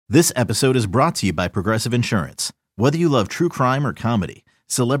This episode is brought to you by Progressive Insurance. Whether you love true crime or comedy,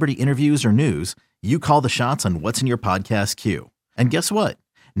 celebrity interviews or news, you call the shots on what's in your podcast queue. And guess what?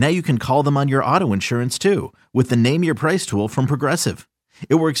 Now you can call them on your auto insurance too with the Name Your Price tool from Progressive.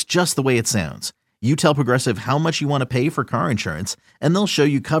 It works just the way it sounds. You tell Progressive how much you want to pay for car insurance, and they'll show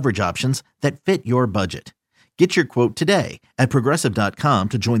you coverage options that fit your budget. Get your quote today at Progressive.com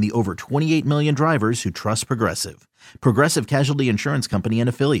to join the over 28 million drivers who trust Progressive. Progressive Casualty Insurance Company and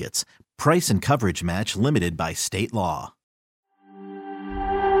Affiliates. Price and coverage match limited by state law.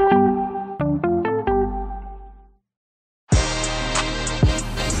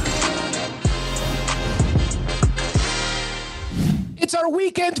 It's our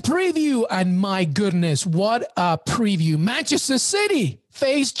weekend preview, and my goodness, what a preview. Manchester City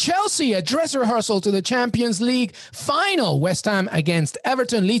faced Chelsea, a dress rehearsal to the Champions League final. West Ham against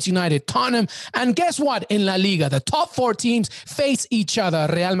Everton, Leeds United, Tottenham. And guess what? In La Liga, the top four teams face each other.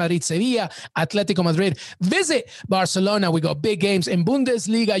 Real Madrid, Sevilla, Atletico Madrid. Visit Barcelona. We got big games in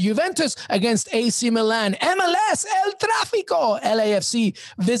Bundesliga. Juventus against AC Milan. MLS, El Tráfico. LAFC,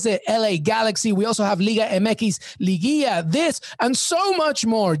 visit LA Galaxy. We also have Liga MX, Liguilla, this, and so much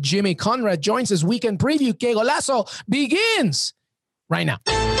more. Jimmy Conrad joins us. Weekend preview. Que Golazo begins right now.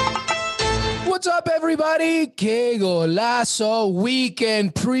 What's up, everybody? Que Golazo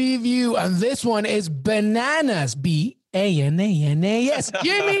weekend preview. And this one is bananas. B-A-N-A-N-A-S.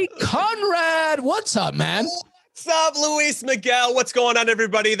 Jimmy Conrad. What's up, man? What's up, Luis Miguel? What's going on,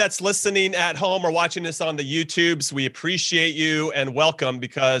 everybody that's listening at home or watching this on the YouTubes? We appreciate you and welcome,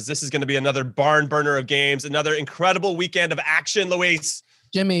 because this is going to be another barn burner of games, another incredible weekend of action, Luis.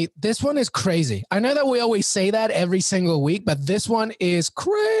 Jimmy, this one is crazy. I know that we always say that every single week, but this one is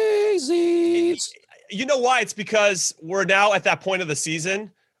crazy. You know why? It's because we're now at that point of the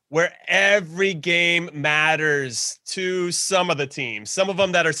season where every game matters to some of the teams. Some of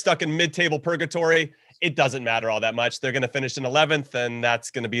them that are stuck in mid-table purgatory, it doesn't matter all that much. They're going to finish in 11th, and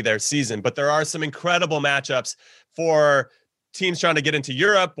that's going to be their season. But there are some incredible matchups for teams trying to get into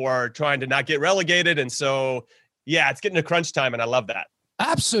Europe or trying to not get relegated. And so, yeah, it's getting to crunch time, and I love that.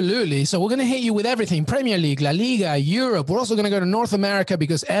 Absolutely. So we're going to hit you with everything. Premier League, La Liga, Europe. We're also going to go to North America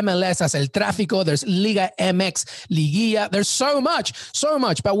because MLS has El Tráfico. There's Liga MX, Liguilla. There's so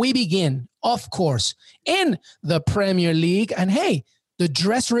much. But we begin, of course, in the Premier League. And hey, the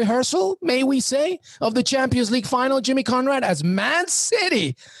dress rehearsal, may we say, of the Champions League final, Jimmy Conrad, as Man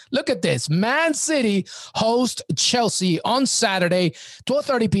City. Look at this. Man City host Chelsea on Saturday,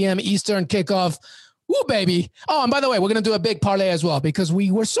 12:30 p.m. Eastern kickoff. Ooh, baby. Oh, and by the way, we're going to do a big parlay as well, because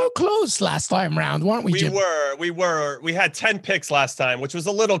we were so close last time round, weren't we, Jim? We were. We had 10 picks last time, which was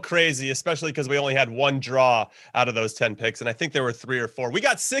a little crazy, especially because we only had one draw out of those 10 picks. And I think there were 3 or 4. We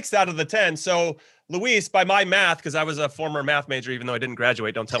got 6 out of the 10. So, Luis, by my math, because I was a former math major, even though I didn't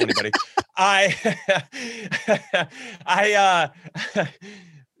graduate, don't tell anybody.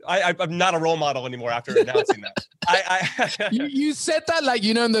 I'm not a role model anymore after announcing that. You said that like,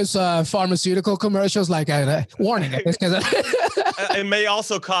 you know, in those pharmaceutical commercials, like warning. It may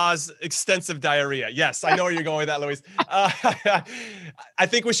also cause extensive diarrhea. Yes, I know where you're going with that, Luis. I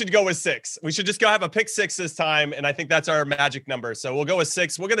think we should go with 6. We should just go have a pick 6 this time, and I think that's our magic number. So we'll go with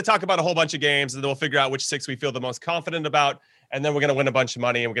 6. We're going to talk about a whole bunch of games, and then we'll figure out which 6 we feel the most confident about. And then we're going to win a bunch of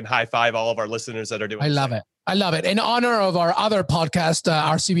money, and we can high five all of our listeners that are doing it. I love it. In honor of our other podcast,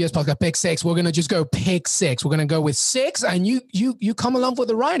 our CBS podcast, Pick 6, we're going to just go Pick 6. We're going to go with 6, and you come along for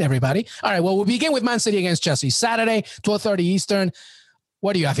the ride, everybody. All right, well, we'll begin with Man City against Chelsea. Saturday, 12:30 Eastern.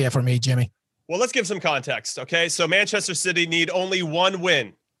 What do you have here for me, Jimmy? Well, let's give some context, okay? So Manchester City need only one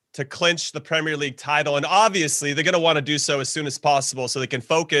win to clinch the Premier League title, and obviously they're going to want to do so as soon as possible so they can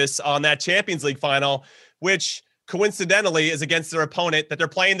focus on that Champions League final, which coincidentally is against their opponent that they're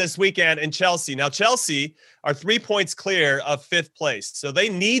playing this weekend in Chelsea. Now, Chelsea are 3 points clear of 5th place. So they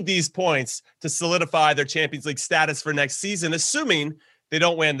need these points to solidify their Champions League status for next season, assuming they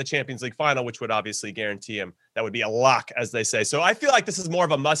don't win the Champions League final, which would obviously guarantee them. That would be a lock, as they say. So I feel like this is more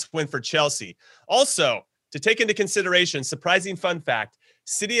of a must win for Chelsea. Also, to take into consideration, surprising fun fact,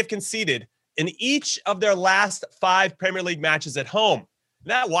 City have conceded in each of their last 5 Premier League matches at home. Isn't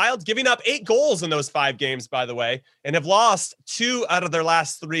that wild? Giving up 8 goals in those 5 games, by the way, and have lost 2 out of their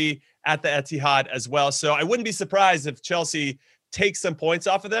last 3 at the Etihad as well. So I wouldn't be surprised if Chelsea takes some points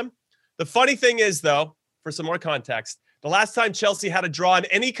off of them. The funny thing is, though, for some more context, the last time Chelsea had a draw in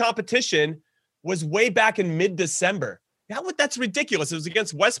any competition was way back in mid-December. That's ridiculous. It was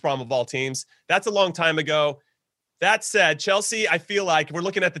against West Brom of all teams. That's a long time ago. That said, Chelsea, I feel like if we're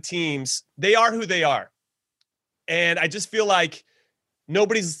looking at the teams, they are who they are. And I just feel like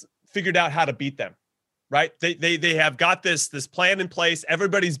nobody's figured out how to beat them. right? They have got this plan in place.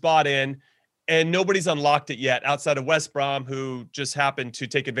 Everybody's bought in, and nobody's unlocked it yet outside of West Brom, who just happened to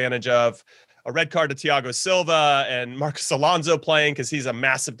take advantage of a red card to Thiago Silva and Marcos Alonso playing because he's a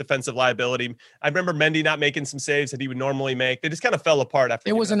massive defensive liability. I remember Mendy not making some saves that he would normally make. They just kind of fell apart after.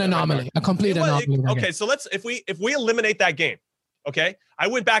 It was an anomaly, a complete anomaly. Okay, so if we eliminate that game, okay, I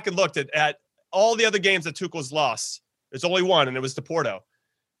went back and looked at all the other games that Tuchel's lost. There's only one, and it was to Porto.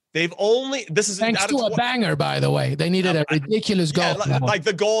 They've only thanks to a banger, by the way. They needed a ridiculous goal, like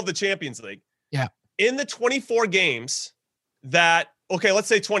the goal of the Champions League. Yeah, in the 24 games that. Okay, let's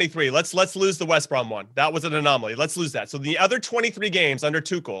say 23. Let's lose the West Brom one. That was an anomaly. Let's lose that. So the other 23 games under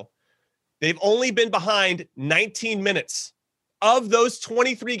Tuchel, they've only been behind 19 minutes of those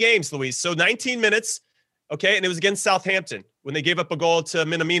 23 games, Luis. So 19 minutes, okay, and it was against Southampton when they gave up a goal to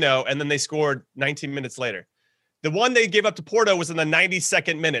Minamino, and then they scored 19 minutes later. The one they gave up to Porto was in the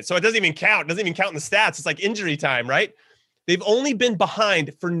 92nd minute. So it doesn't even count. It doesn't even count in the stats. It's like injury time, right? They've only been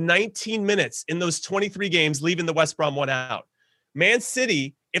behind for 19 minutes in those 23 games, leaving the West Brom one out. Man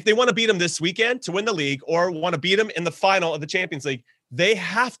City, if they want to beat them this weekend to win the league or want to beat them in the final of the Champions League, they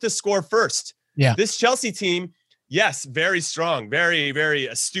have to score first. Yeah. This Chelsea team, yes, very strong, very, very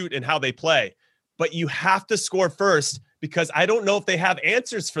astute in how they play, but you have to score first because I don't know if they have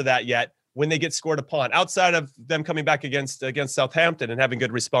answers for that yet when they get scored upon, outside of them coming back against Southampton and having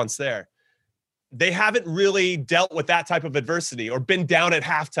good response there. They haven't really dealt with that type of adversity or been down at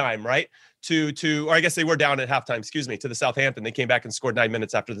halftime, right? Or I guess they were down at halftime, to the Southampton. They came back and scored 9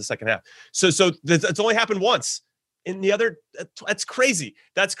 minutes after the second half. So it's only happened once. In the other, that's crazy.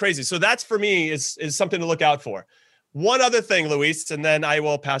 That's crazy. So that's, for me, is something to look out for. One other thing, Luis, and then I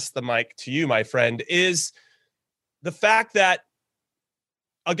will pass the mic to you, my friend, is the fact that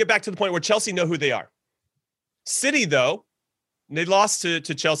I'll get back to the point where Chelsea know who they are. City, though, they lost to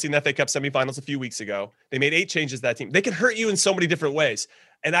Chelsea in the FA Cup semifinals a few weeks ago. They made 8 changes to that team. They can hurt you in so many different ways.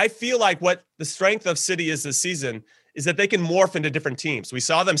 And I feel like what the strength of City is this season is that they can morph into different teams. We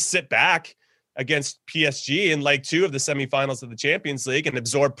saw them sit back against PSG in leg 2 of the semifinals of the Champions League and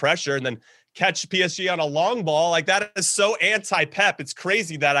absorb pressure and then catch PSG on a long ball. Like, that is so anti-Pep. It's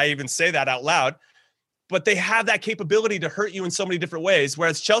crazy that I even say that out loud. But they have that capability to hurt you in so many different ways.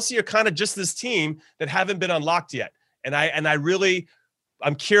 Whereas Chelsea are kind of just this team that haven't been unlocked yet. And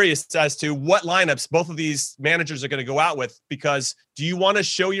I'm curious as to what lineups both of these managers are going to go out with, because do you want to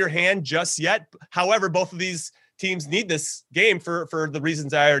show your hand just yet? However, both of these teams need this game for the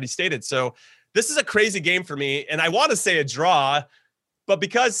reasons I already stated. So this is a crazy game for me. And I want to say a draw, but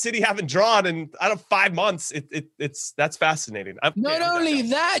because City haven't drawn in 5 months, that's fascinating. Not only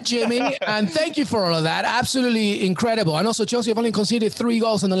that, Jimmy, and thank you for all of that. Absolutely incredible. And also, Chelsea have only conceded 3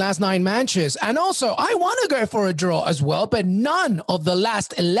 goals in the last 9 matches. And also, I want to go for a draw as well, but none of the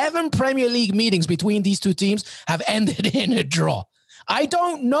last 11 Premier League meetings between these two teams have ended in a draw. I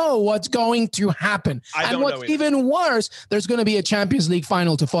don't know what's going to happen. And what's even worse, there's going to be a Champions League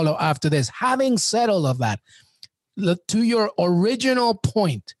final to follow after this. Having said all of that, to your original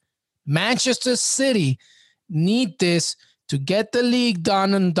point, Manchester City need this to get the league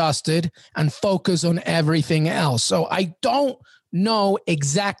done and dusted and focus on everything else. So I don't know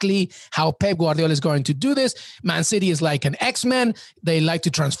exactly how Pep Guardiola is going to do this. Man City is like an X-Men. They like to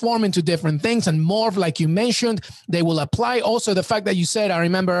transform into different things and morph, like you mentioned. They will apply also the fact that you said, I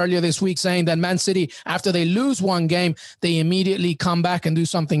remember earlier this week saying that Man City, after they lose one game, they immediately come back and do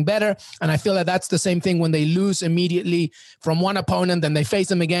something better. And I feel that that's the same thing when they lose immediately from one opponent, then they face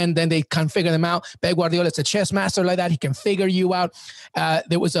them again, then they can figure them out. Pep Guardiola is a chess master like that. He can figure you out.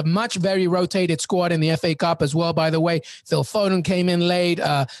 There was a very rotated squad in the FA Cup as well, by the way. Phil Foden came in late.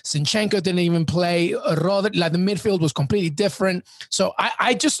 Zinchenko didn't even play. The midfield was completely different. So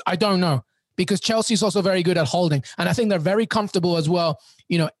I don't know, because Chelsea is also very good at holding. And I think they're very comfortable as well,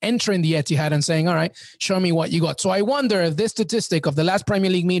 entering the Etihad and saying, all right, show me what you got. So I wonder if this statistic of the last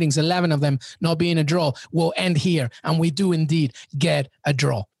Premier League meetings, 11 of them not being a draw, will end here. And we do indeed get a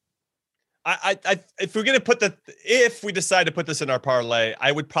draw. If we're going to if we decide to put this in our parlay,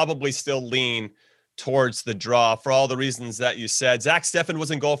 I would probably still lean towards the draw for all the reasons that you said. Zach Steffen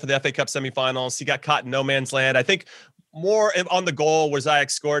was in goal for the FA Cup semifinals. He got caught in no man's land. I think more on the goal where Ziyech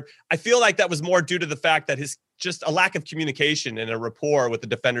scored. I feel like that was more due to the fact that his just a lack of communication and a rapport with the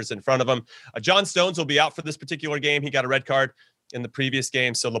defenders in front of him. John Stones will be out for this particular game. He got a red card in the previous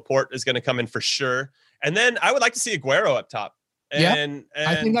game, so Laporte is going to come in for sure. And then I would like to see Aguero up top. And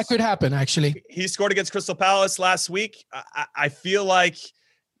I think that could happen, actually. He scored against Crystal Palace last week. I feel like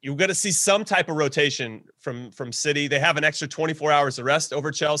you're going to see some type of rotation from City. They have an extra 24 hours of rest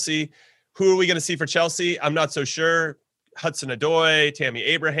over Chelsea. Who are we going to see for Chelsea? I'm not so sure. Hudson-Odoi, Tammy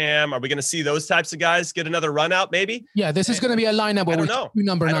Abraham. Are we going to see those types of guys get another run out maybe? Yeah, this is going to be a lineup where we two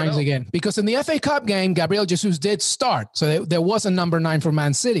number nines again. Because in the FA Cup game, Gabriel Jesus did start. So there was a number 9 for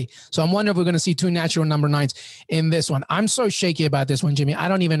Man City. So I'm wondering if we're going to see 2 natural number 9s in this one. I'm so shaky about this one, Jimmy. I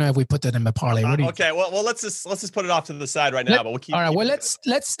don't even know if we put that in the parlay. Okay, well, let's just put it off to the side right now. But we'll keep. All right, well,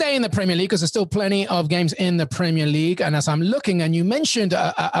 let's stay in the Premier League because there's still plenty of games in the Premier League. And as I'm looking, and you mentioned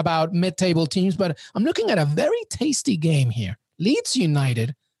about mid-table teams, but I'm looking at a very tasty game here. Leeds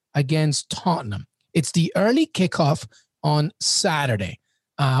United against Tottenham. It's the early kickoff on Saturday.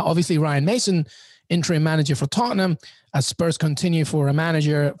 Obviously, Ryan Mason, interim manager for Tottenham, as Spurs continue for a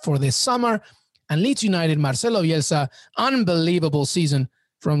manager for this summer. And Leeds United, Marcelo Bielsa, unbelievable season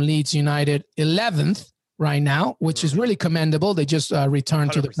from Leeds United, 11th right now, which is really commendable. They just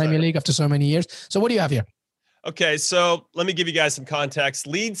returned 100%. To the Premier League after so many years. So what do you have here? Okay, so let me give you guys some context.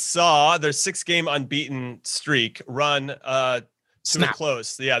 Leeds saw their 6-game unbeaten streak run to a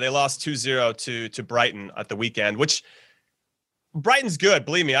close. Yeah, they lost 2-0 to Brighton at the weekend, which Brighton's good.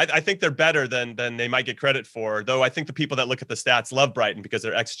 Believe me, I think they're better than they might get credit for, though I think the people that look at the stats love Brighton because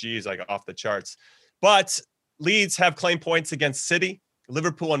their XG is like off the charts. But Leeds have claimed points against City,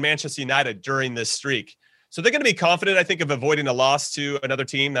 Liverpool, and Manchester United during this streak. So they're going to be confident, I think, of avoiding a loss to another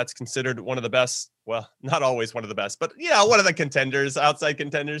team that's considered one of the best. Well, not always one of the best, but one of the contenders, outside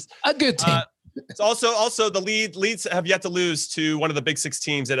contenders. A good team. It's also the Leeds have yet to lose to one of the big 6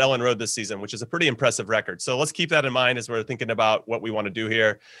 teams at Ellen Road this season, which is a pretty impressive record. So let's keep that in mind as we're thinking about what we want to do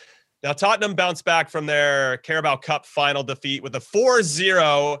here. Now, Tottenham bounced back from their Carabao Cup final defeat with a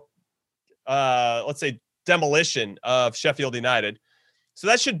 4-0, let's say, demolition of Sheffield United. So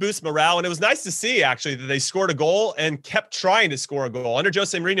that should boost morale. And it was nice to see, actually, that they scored a goal and kept trying to score a goal. Under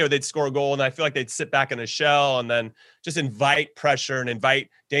Jose Mourinho, they'd score a goal, and I feel like they'd sit back in a shell and then just invite pressure and invite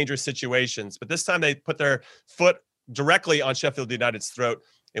dangerous situations. But this time they put their foot directly on Sheffield United's throat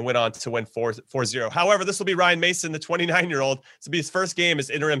and went on to win 4-0. However, this will be Ryan Mason, the 29-year-old. This will be his first game as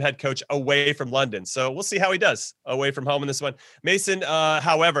interim head coach away from London. So we'll see how he does away from home in this one. Mason,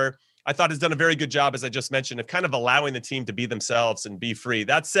 however, I thought has done a very good job, as I just mentioned, of kind of allowing the team to be themselves and be free.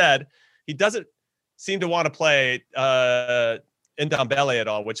 That said, he doesn't seem to want to play Ndombele at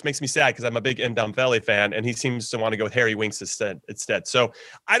all, which makes me sad because I'm a big Ndombele fan, and he seems to want to go with Harry Winks instead. So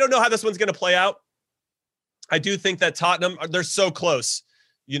I don't know how this one's going to play out. I do think that Tottenham, they're so close.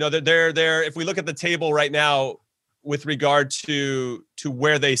 They're if we look at the table right now with regard to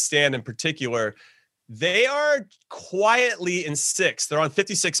where they stand in particular, they are quietly in 6th. They're on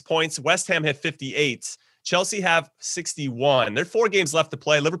 56 points. West Ham have 58. Chelsea have 61. There are 4 games left to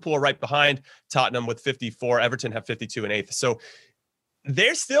play. Liverpool are right behind Tottenham with 54. Everton have 52 and 8th. So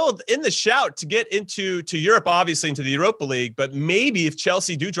they're still in the shout to get into Europe, obviously into the Europa League. But maybe if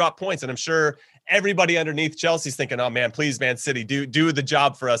Chelsea do drop points, and I'm sure everybody underneath Chelsea's thinking, oh man, please, Man City, do the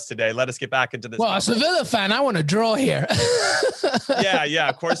job for us today. Let us get back into this. Well, as a Villa fan, I want to draw here. Yeah,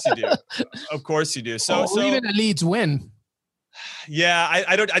 of course you do. Of course you do. So even a Leeds win. Yeah,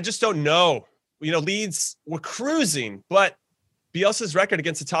 I just don't know. Leeds were cruising, but Bielsa's record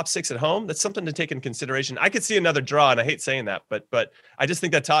against the top 6 at home, that's something to take into consideration. I could see another draw, and I hate saying that, but I just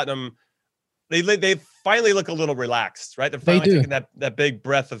think that Tottenham, they finally look a little relaxed, right? They're finally taking that big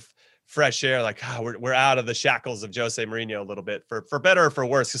breath of fresh air, like we're out of the shackles of Jose Mourinho a little bit, for better or for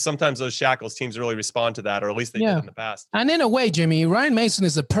worse, because sometimes those shackles teams really respond to that, or at least they did in the past. And in a way, Jimmy, Ryan Mason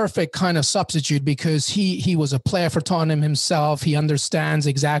is a perfect kind of substitute because he was a player for Tottenham himself. He understands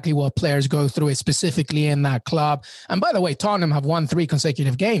exactly what players go through, specifically in that club. And by the way, Tottenham have won 3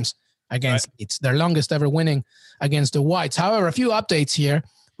 consecutive games against Leeds, their longest ever winning against the Whites. However, a few updates here.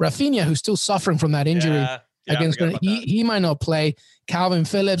 Rafinha, who's still suffering from that injury, he might not play. Calvin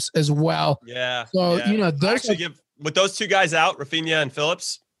Phillips as well. Yeah. So, with those 2 guys out, Rafinha and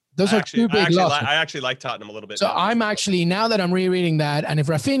Phillips, those are 2 big losses. I actually like Tottenham a little bit. So I'm actually, now that I'm rereading that, and if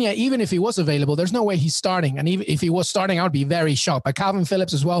Rafinha, even if he was available, there's no way he's starting. And even if he was starting, I would be very shocked. But Calvin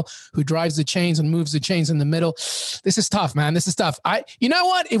Phillips as well, who drives the chains and moves the chains in the middle. This is tough, man. This is tough. You know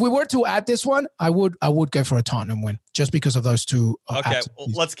what? If we were to add this one, I would go for a Tottenham win just because of those 2. Okay, well,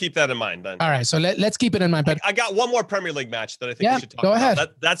 let's keep that in mind then. All right, so let's keep it in mind. But I got one more Premier League match that I think we should talk about. Go ahead.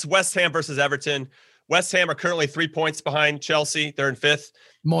 That's West Ham versus Everton. West Ham are currently 3 points behind Chelsea. They're in 5th.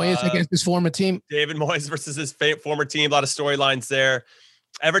 Moyes against his former team. David Moyes versus his former team. A lot of storylines there.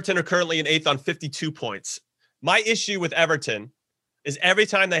 Everton are currently in 8th on 52 points. My issue with Everton is every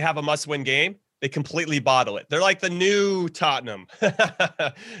time they have a must-win game, they completely bottle it. They're like the new Tottenham.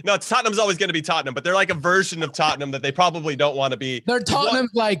 No, Tottenham's always going to be Tottenham, but they're like a version of Tottenham that they probably don't want to be. They're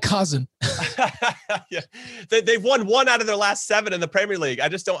Tottenham's like cousin. Yeah, they've won 1 out of their last 7 in the Premier League. I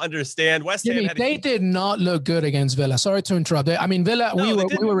just don't understand. West Ham. They did not look good against Villa. Sorry to interrupt. I mean, Villa, we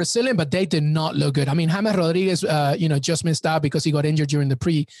were resilient, but they did not look good. I mean, James Rodriguez, just missed out because he got injured during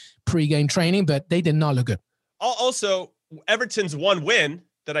the pre-game training, but they did not look good. Also, Everton's 1 win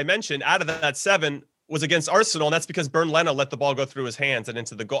that I mentioned out of that 7 was against Arsenal, and that's because Bernd Leno let the ball go through his hands and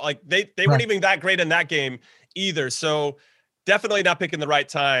into the goal. Like they weren't even that great in that game either. So definitely not picking the right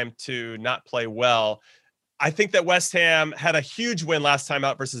time to not play well. I think that West Ham had a huge win last time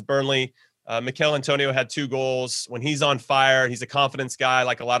out versus Burnley. Mikel Antonio had 2 goals. When he's on fire, he's a confidence guy,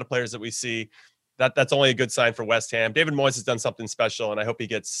 like a lot of players that we see. That's only a good sign for West Ham. David Moyes has done something special, and I hope he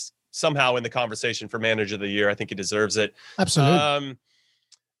gets somehow in the conversation for manager of the year. I think he deserves it. Absolutely.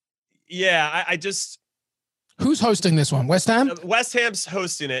 I just... Who's hosting this one? West Ham? West Ham's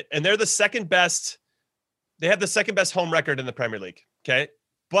hosting it, and they're the second best. They have the second best home record in the Premier League. Okay.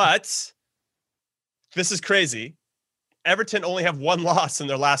 But this is crazy. Everton only have 1 loss in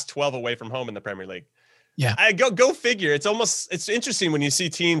their last 12 away from home in the Premier League. Yeah. Go figure. It's interesting when you see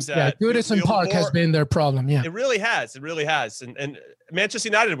teams that Goodison Park has been their problem. Yeah. It really has. And Manchester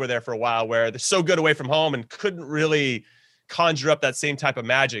United were there for a while where they're so good away from home and couldn't really conjure up that same type of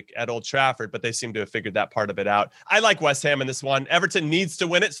magic at Old Trafford, but they seem to have figured that part of it out. I like West Ham in this one. Everton needs to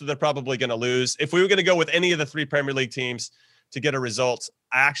win it, so they're probably going to lose. If we were going to go with any of the 3 Premier League teams to get a result,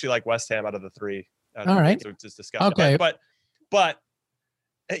 I actually like West Ham out of the 3. All right. So just discuss. Okay. But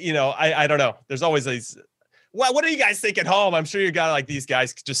I don't know. There's always these. What do you guys think at home? I'm sure you got like these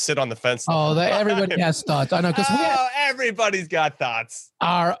guys just sit on the fence. Oh, everybody has thoughts. I know because everybody's got thoughts.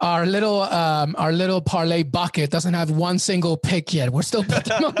 Our little parlay bucket doesn't have one single pick yet. We're still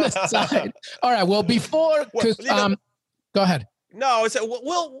putting them on the side. All right. Well, go ahead. No,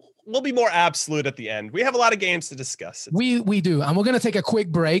 we'll be more absolute at the end. We have a lot of games to discuss. We do. And we're going to take a quick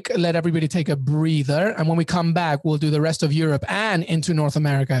break, let everybody take a breather. And when we come back, we'll do the rest of Europe and into North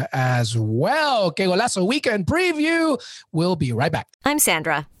America as well. Que Golazo Weekend Preview. We'll be right back. I'm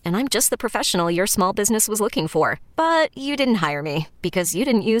Sandra, and I'm just the professional your small business was looking for. But you didn't hire me because you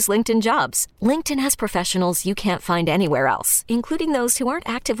didn't use LinkedIn Jobs. LinkedIn has professionals you can't find anywhere else, including those who aren't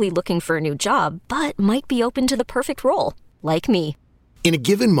actively looking for a new job, but might be open to the perfect role, like me. In a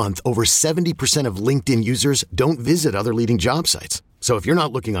given month, over 70% of LinkedIn users don't visit other leading job sites. So if you're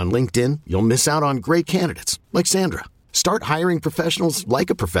not looking on LinkedIn, you'll miss out on great candidates like Sandra. Start hiring professionals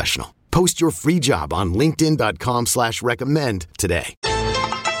like a professional. Post your free job on linkedin.com/recommend today.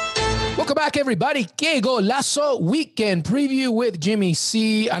 Welcome back, everybody. Que Golazo Weekend Preview with Jimmy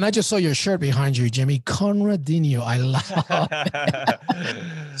C. And I just saw your shirt behind you, Jimmy. Conradinho. I love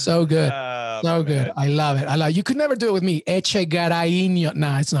it. So good. So good. I love it. You could never do it with me. Echegarainho.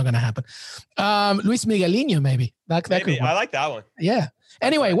 Nah, it's not going to happen. Luis Miguelinho, maybe. That maybe. I like that one. Yeah.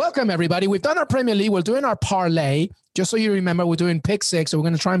 Anyway, welcome, everybody. We've done our Premier League. We're doing our parlay. Just so you remember, we're doing pick 6. So we're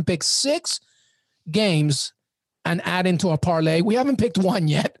going to try and pick 6 games and add into our parlay. We haven't picked one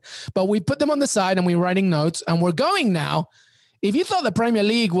yet, but we put them on the side and we're writing notes. And we're going now. If you thought the Premier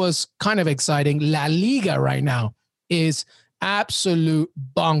League was kind of exciting, La Liga right now is absolute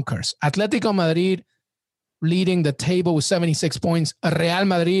bonkers. Atletico Madrid leading the table with 76 points. Real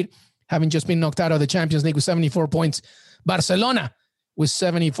Madrid having just been knocked out of the Champions League with 74 points. Barcelona with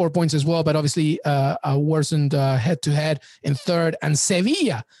 74 points as well, but obviously a worsened head-to-head in 3rd. And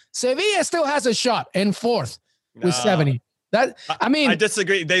Sevilla still has a shot in 4th with 70. I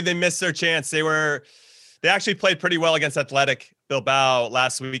disagree. They missed their chance. They actually played pretty well against Athletic Bilbao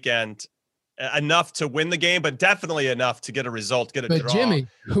last weekend. Enough to win the game, but definitely enough to get a result, get a draw. But Jimmy,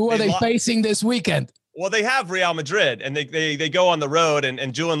 who are they facing this weekend? Well, they have Real Madrid, and they go on the road,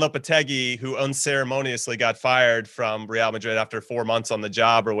 and Julian Lopetegui, who unceremoniously got fired from Real Madrid after 4 months on the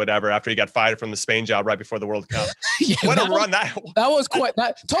job or whatever, after he got fired from the Spain job right before the World Cup. Yeah, what a run that was quite.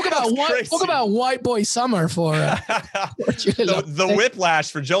 Talk about white boy summer for the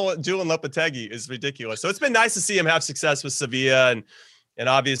whiplash for Julian Lopetegui is ridiculous. So it's been nice to see him have success with Sevilla and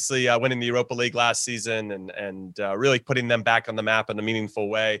obviously winning the Europa League last season and really putting them back on the map in a meaningful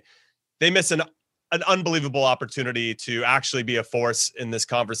way. They miss an unbelievable opportunity to actually be a force in this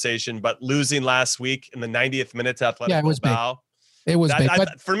conversation, but losing last week in the 90th minute to Athletic Bilbao. It was big.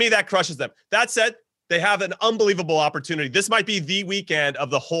 For me, that crushes them. That said, they have an unbelievable opportunity. This might be the weekend of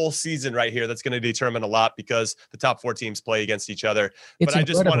the whole season right here. That's going to determine a lot because the top 4 teams play against each other. It's I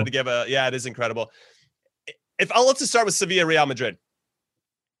just wanted to give it is incredible. Let's just start with Sevilla, Real Madrid.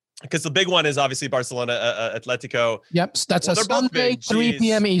 Because the big one is obviously Barcelona, Atletico. Yep, that's a Sunday, 3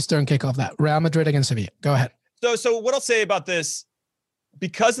 p.m. Eastern kickoff. That Real Madrid against Sevilla. Go ahead. So what I'll say about this,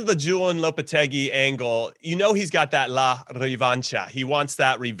 because of the Julen Lopetegui angle, he's got that la revancha. He wants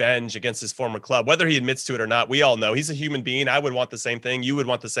that revenge against his former club, whether he admits to it or not. We all know he's a human being. I would want the same thing. You would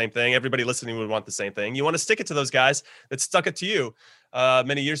want the same thing. Everybody listening would want the same thing. You want to stick it to those guys that stuck it to you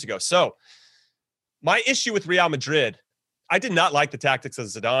many years ago. So my issue with Real Madrid, I did not like the tactics of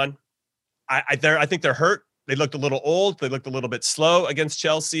Zidane. I think they're hurt. They looked a little old. They looked a little bit slow against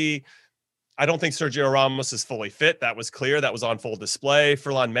Chelsea. I don't think Sergio Ramos is fully fit. That was clear. That was on full display.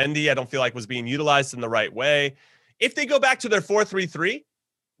 Ferland Mendy, I don't feel like was being utilized in the right way. If they go back to their 4-3-3,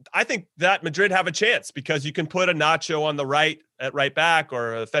 I think that Madrid have a chance because you can put a Nacho on the right at right back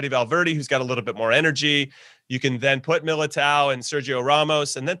or a Fede Valverde who's got a little bit more energy. You can then put Militao and Sergio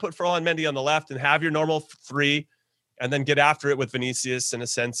Ramos and then put Ferland Mendy on the left and have your normal three. And then get after it with Vinicius and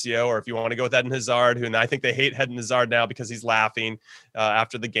Asensio, or if you want to go with Eden Hazard, who I think they hate Eden Hazard now because he's laughing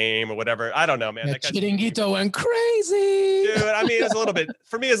after the game or whatever. I don't know, man. That Chiringuito went crazy. Dude, I mean, it's a little bit,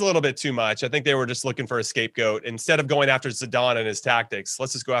 for me, it's a little bit too much. I think they were just looking for a scapegoat. Instead of going after Zidane and his tactics,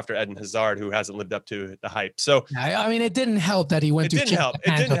 let's just go after Eden Hazard, who hasn't lived up to the hype. So, I mean, it didn't help that he went to Chelsea.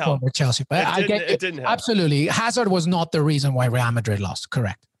 But it didn't help. Absolutely. Hazard was not the reason why Real Madrid lost.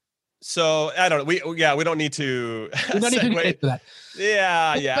 Correct. So I don't know. We don't need to. We don't need to get into that.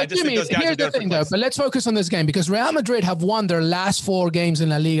 Yeah. But I just Jimmy, think those guys here's the thing, though. But let's focus on this game because Real Madrid have won their last 4 games in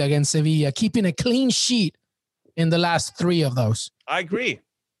La Liga against Sevilla, keeping a clean sheet in the last 3 of those. I agree.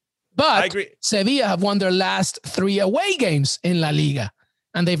 But Sevilla have won their last 3 away games in La Liga,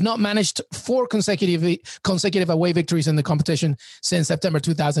 and they've not managed 4 consecutive away victories in the competition since September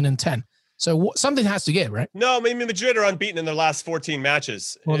 2010. So something has to give, right? No, I mean, Madrid are unbeaten in their last 14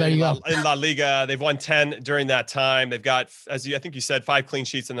 matches. Well, there you go. In La Liga, they've won 10 during that time. They've got, I think you said, 5 clean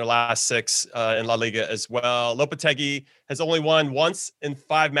sheets in their last 6 in La Liga as well. Lopetegui has only won once in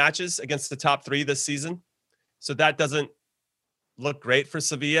 5 matches against the top 3 this season. So that doesn't look great for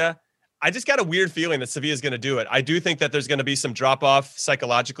Sevilla. I just got a weird feeling that Sevilla is going to do it. I do think that there's going to be some drop-off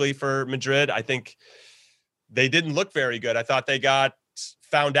psychologically for Madrid. I think they didn't look very good. I thought they got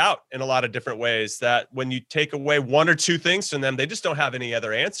found out in a lot of different ways, that when you take away 1 or 2 things from them, they just don't have any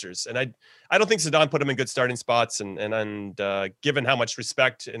other answers. And I don't think Zidane put them in good starting spots. And given how much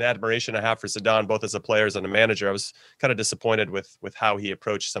respect and admiration I have for Zidane, both as a player and a manager, I was kind of disappointed with how he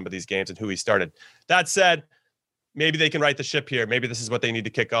approached some of these games and who he started. That said, maybe they can right the ship here. Maybe this is what they need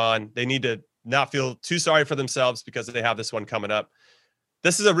to kick on. They need to not feel too sorry for themselves because they have this one coming up.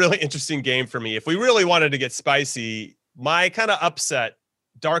 This is a really interesting game for me. If we really wanted to get spicy, my kind of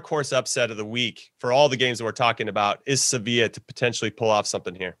dark horse upset of the week for all the games that we're talking about is Sevilla to potentially pull off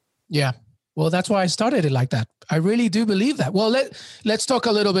something here. Yeah. Well, that's why I started it like that. I really do believe that. Well, let's talk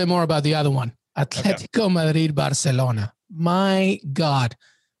a little bit more about the other one. Atletico Madrid, Barcelona. My God,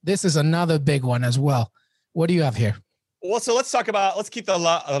 this is another big one as well. What do you have here? Well, so let's keep the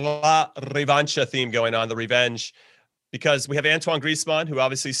La Revancha theme going on, the revenge. Because we have Antoine Griezmann, who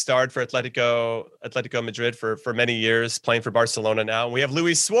obviously starred for Atletico Madrid for many years, playing for Barcelona now. And we have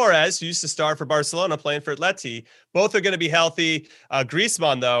Luis Suarez, who used to star for Barcelona, playing for Atleti. Both are going to be healthy.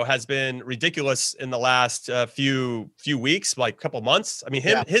 Griezmann, though, has been ridiculous in the last few weeks, like a couple months. I mean,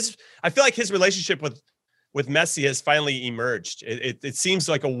 I feel like his relationship with Messi has finally emerged. It seems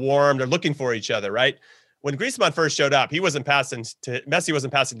like they're looking for each other, right? When Griezmann first showed up, Messi wasn't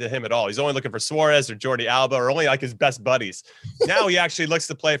passing to him at all. He's only looking for Suarez or Jordi Alba or only like his best buddies. Now he actually looks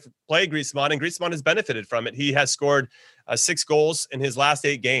to play Griezmann, and Griezmann has benefited from it. He has scored 6 goals in his last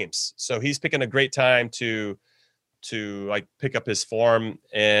 8 games. So he's picking a great time to like pick up his form.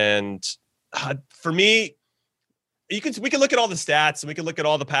 And for me, we can look at all the stats and we can look at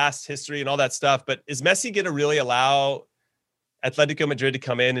all the past history and all that stuff, but is Messi going to really allow Atletico Madrid to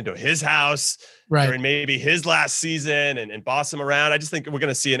come into his house during maybe his last season and boss him around? I just think we're going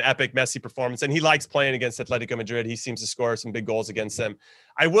to see an epic Messi performance, and he likes playing against Atletico Madrid. He seems to score some big goals against them.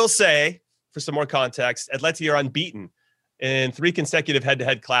 I will say, for some more context, Atleti are unbeaten in 3 consecutive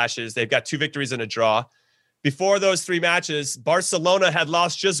head-to-head clashes. They've got 2 victories and a draw. Before those 3 matches, Barcelona had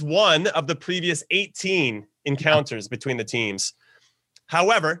lost just 1 of the previous 18 encounters between the teams.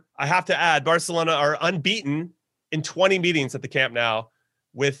 However, I have to add, Barcelona are unbeaten in 20 meetings at the Camp Nou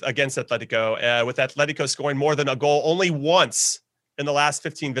against Atletico, with Atletico scoring more than a goal only once in the last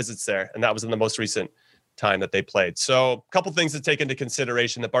 15 visits there, and that was in the most recent time that they played. So a couple things to take into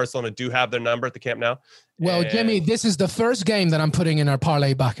consideration, that Barcelona do have their number at the Camp Nou. Well, Jimmy, this is the first game that I'm putting in our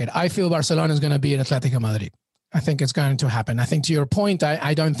parlay bucket. I feel Barcelona is going to beat Atletico Madrid. I think it's going to happen. I think, to your point,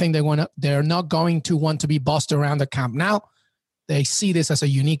 I don't think they're not going to want to be bossed around the Camp Nou. They see this as a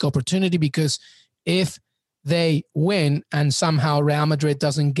unique opportunity, because if they win and somehow Real Madrid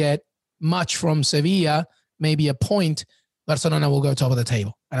doesn't get much from Sevilla, maybe a point, Barcelona will go top of the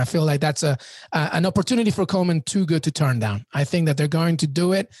table. And I feel like that's an opportunity for Koeman too good to turn down. I think that they're going to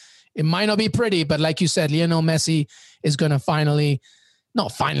do it. It might not be pretty, but like you said, Lionel Messi is going to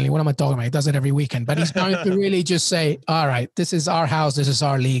not finally, what am I talking about? He does it every weekend, but he's going to really just say, all right, this is our house, this is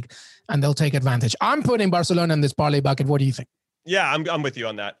our league, and they'll take advantage. I'm putting Barcelona in this parlay bucket. What do you think? Yeah, I'm with you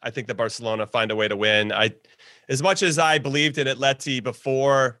on that. I think that Barcelona find a way to win. As much as I believed in Atleti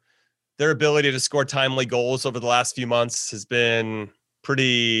before, their ability to score timely goals over the last few months has been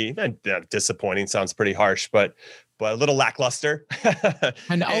pretty disappointing. Sounds pretty harsh, but a little lackluster.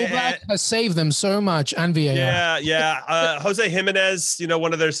 And Oblak has saved them so much. And VAR. Yeah. Jose Jimenez,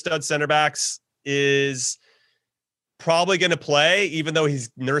 one of their stud center backs, is probably going to play, even though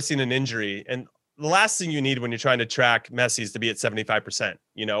he's nursing an injury. And the last thing you need when you're trying to track Messi is to be at 75%,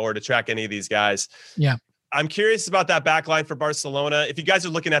 or to track any of these guys. Yeah. I'm curious about that back line for Barcelona. If you guys are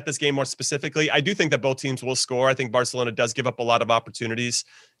looking at this game more specifically, I do think that both teams will score. I think Barcelona does give up a lot of opportunities.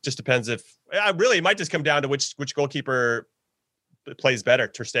 Just depends it might just come down to which goalkeeper plays better,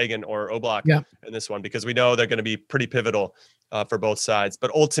 Ter Stegen or Oblak in this one, because we know they're going to be pretty pivotal for both sides.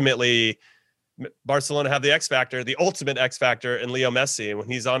 But ultimately, Barcelona have the X factor, the ultimate X factor in Leo Messi. And when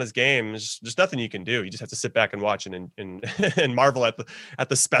he's on his game, there's nothing you can do. You just have to sit back and watch and marvel at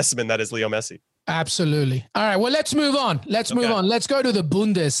the specimen that is Leo Messi. Absolutely. All right. Well, let's move on. Let's go to the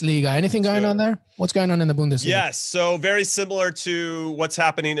Bundesliga. Anything going on there? What's going on in the Bundesliga? Yes. So very similar to what's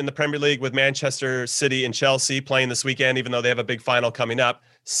happening in the Premier League with Manchester City and Chelsea playing this weekend, even though they have a big final coming up.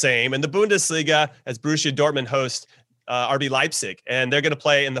 Same in the Bundesliga as Borussia Dortmund host RB Leipzig, and they're going to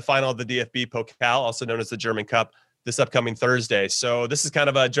play in the final of the DFB Pokal, also known as the German Cup, this upcoming Thursday. So this is kind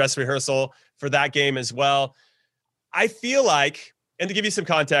of a dress rehearsal for that game as well. I feel like, and to give you some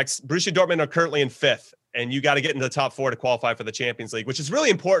context, Borussia Dortmund are currently in 5th, and you got to get into the top 4 to qualify for the Champions League, which is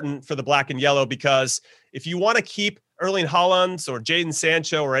really important for the black and yellow, because if you want to keep Erling Haaland or Jadon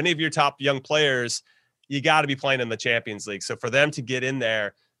Sancho or any of your top young players, you got to be playing in the Champions League. So for them to get in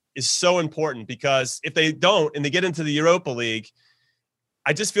there is so important, because if they don't and they get into the Europa League,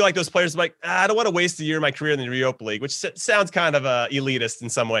 I just feel like those players are like, I don't want to waste a year of my career in the Europa League, which sounds kind of elitist in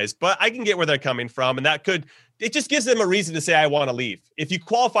some ways, but I can get where they're coming from. And it just gives them a reason to say, I want to leave. If you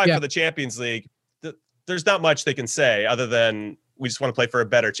qualify for the Champions League, there's not much they can say other than we just want to play for a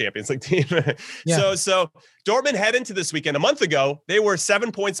better Champions League team. So Dortmund head into this weekend. A month ago, they were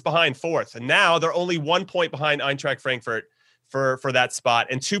 7 points behind 4th. And now they're only 1 point behind Eintracht Frankfurt for that spot,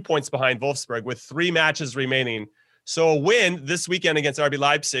 and 2 points behind Wolfsburg with 3 matches remaining. So a win this weekend against RB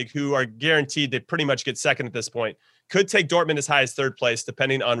Leipzig, who are guaranteed to pretty much get second at this point, could take Dortmund as high as 3rd place,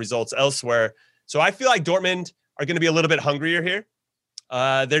 depending on results elsewhere. So I feel like Dortmund are going to be a little bit hungrier here.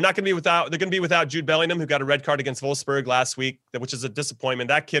 They're going to be without Jude Bellingham, who got a red card against Wolfsburg last week, which is a disappointment.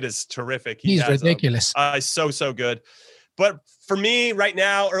 That kid is terrific. He's ridiculous. So good. But for me right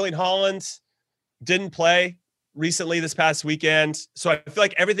now, Erling Haaland didn't play recently this past weekend. So I feel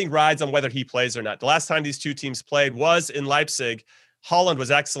like everything rides on whether he plays or not. The last time these two teams played was in Leipzig. Haaland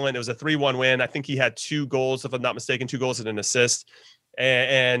was excellent. It was a 3-1 win. I think he had 2 goals, if I'm not mistaken, 2 goals and an assist.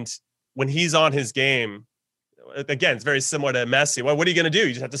 And when he's on his game, again, it's very similar to Messi. Well, what are you going to do?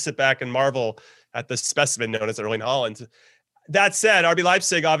 You just have to sit back and marvel at the specimen known as Erling Haaland. That said, RB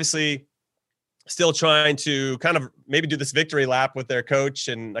Leipzig obviously still trying to kind of maybe do this victory lap with their coach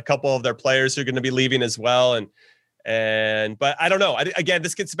and a couple of their players who are going to be leaving as well. But I don't know. Again,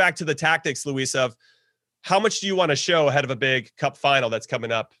 this gets back to the tactics, Luis, of how much do you want to show ahead of a big cup final that's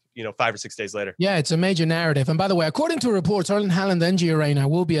coming up, 5 or 6 days later? Yeah, it's a major narrative. And by the way, according to reports, Erling Haaland and Gio Reyna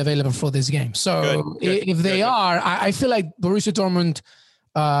will be available for this game. So if they are, I feel like Borussia Dortmund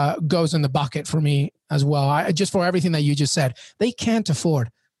goes in the bucket for me as well. Just for everything that you just said, they can't afford.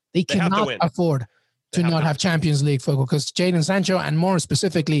 They cannot afford to not have Champions League football, because Jadon Sancho and more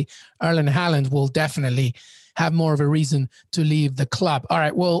specifically Erling Haaland will definitely have more of a reason to leave the club. All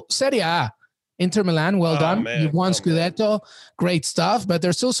right, well, Serie A, Inter Milan, well done. You've won Scudetto, great stuff. But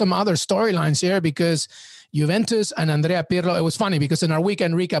there's still some other storylines here, because Juventus and Andrea Pirlo, it was funny because in our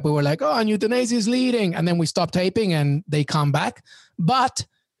weekend recap, we were like, and Udinese is leading. And then we stopped taping and they come back. But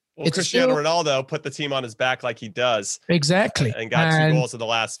Cristiano Ronaldo put the team on his back like he does. Exactly. And got 2 goals in the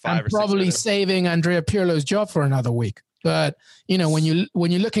last 5 or 6 probably minutes. Saving Andrea Pirlo's job for another week. But, when you're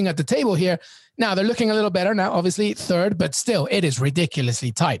looking at the table here, now they're looking a little better now, obviously 3rd, but still it is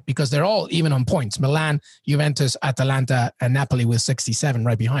ridiculously tight because they're all even on points. Milan, Juventus, Atalanta, and Napoli with 67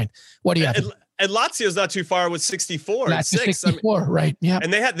 right behind. What do you have? And Lazio's not too far with 64 and 6. 64, right. Yeah.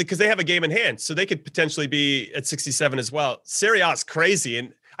 And because they have a game in hand, so they could potentially be at 67 as well. Serie A is crazy.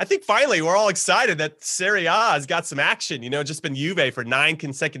 And I think finally we're all excited that Serie A has got some action. Just been Juve for 9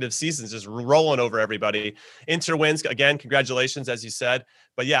 consecutive seasons, just rolling over everybody. Inter wins again. Congratulations, as you said.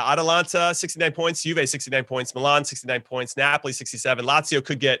 But yeah, Atalanta 69 points, Juve 69 points, Milan 69 points, Napoli 67. Lazio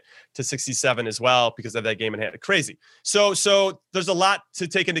could get to 67 as well because of that game in hand. Crazy. So there's a lot to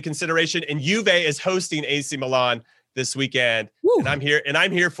take into consideration. And Juve is hosting AC Milan this weekend, and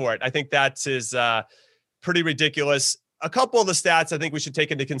I'm here for it. I think that is pretty ridiculous. A couple of the stats I think we should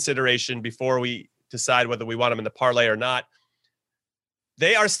take into consideration before we decide whether we want them in the parlay or not.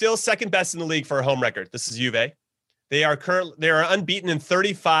 They are still second best in the league for a home record. This is Juve. They are unbeaten in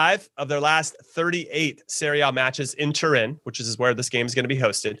 35 of their last 38 Serie A matches in Turin, which is where this game is going to be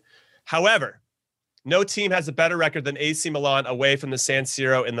hosted. However, no team has a better record than AC Milan away from the San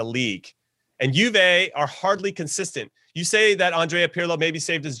Siro in the league. And Juve are hardly consistent. You say that Andrea Pirlo maybe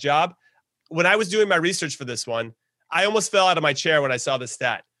saved his job. When I was doing my research for this one, I almost fell out of my chair when I saw this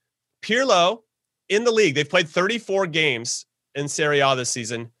stat. Pirlo, in the league, they've played 34 games in Serie A this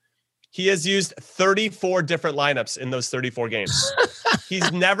season. He has used 34 different lineups in those 34 games.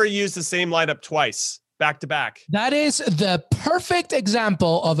 He's never used the same lineup twice, back to back. That is the perfect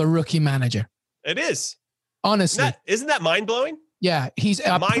example of a rookie manager. It is. Honestly. Isn't that mind-blowing? Yeah, he's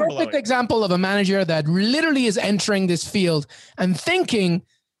a perfect example of a manager that literally is entering this field and thinking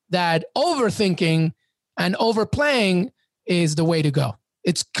that overthinking and overplaying is the way to go.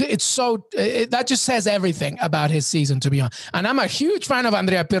 That just says everything about his season, to be honest. And I'm a huge fan of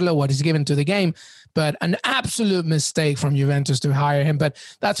Andrea Pirlo, what he's given to the game, but an absolute mistake from Juventus to hire him. But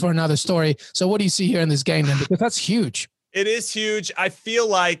that's for another story. So what do you see here in this game then? Because that's huge. It is huge. I feel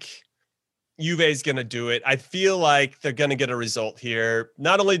like Juve is going to do it. I feel like they're going to get a result here,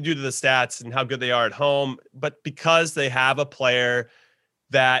 not only due to the stats and how good they are at home, but because they have a player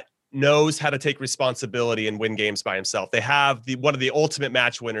that knows how to take responsibility and win games by himself. They have one of the ultimate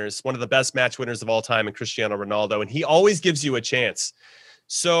match winners, one of the best match winners of all time in Cristiano Ronaldo, and he always gives you a chance.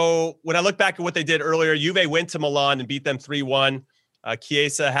 So when I look back at what they did earlier, Juve went to Milan and beat them 3-1.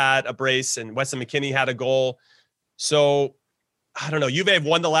 Chiesa had a brace and Weston McKennie had a goal. So I don't know. Juve have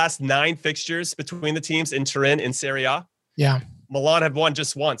won the last 9 fixtures between the teams in Turin in Serie A. Yeah. Milan have won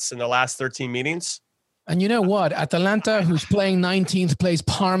just once in the last 13 meetings. And you know what? Atalanta, who's playing 19th, plays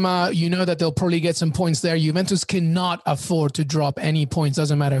Parma. You know that they'll probably get some points there. Juventus cannot afford to drop any points.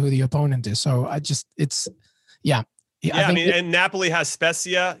 Doesn't matter who the opponent is. So and Napoli has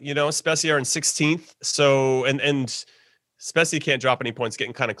Spezia. Spezia are in 16th. So and Spezia can't drop any points,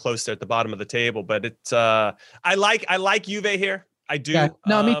 getting kind of close there at the bottom of the table. But I like Juve here. I do. Yeah.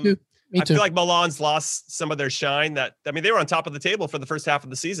 No, me too. I feel like Milan's lost some of their shine. They were on top of the table for the first half of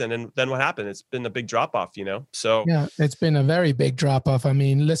the season, and then what happened? It's been a big drop off, So yeah, it's been a very big drop off.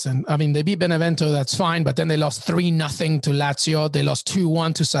 They beat Benevento, that's fine, but then they lost 3-0 to Lazio. They lost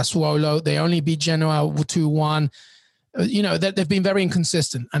 2-1 to Sassuolo. They only beat Genoa 2-1. They've been very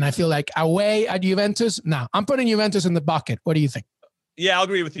inconsistent, and I feel like away at Juventus. Now I'm putting Juventus in the bucket. What do you think? Yeah, I'll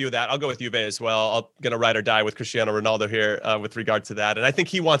agree with you with that. I'll go with Juve as well. I'm going to ride or die with Cristiano Ronaldo here with regard to that. And I think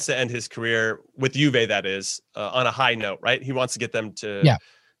he wants to end his career with Juve, that is, on a high note, right? He wants to get them to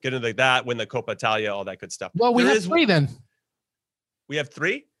get into that, win the Coppa Italia, all that good stuff. Well, we have 3 then. We have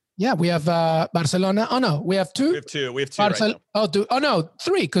 3? Yeah, we have Barcelona. Oh, no, we have 2? We have 2. We have 2 right now.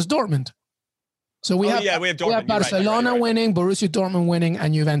 3, because Dortmund. So we have Dortmund. We have Barcelona winning, Borussia Dortmund winning,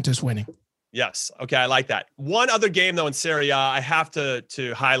 and Juventus winning. Yes. Okay. I like that. One other game though in Serie A I have to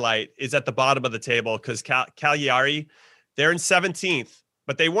highlight is at the bottom of the table because Cagliari, they're in 17th,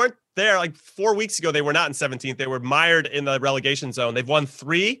 but they weren't there like 4 weeks ago. They were not in 17th. They were mired in the relegation zone. They've won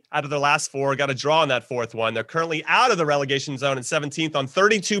 3 out of their last 4, got a draw on that 4th one. They're currently out of the relegation zone in 17th on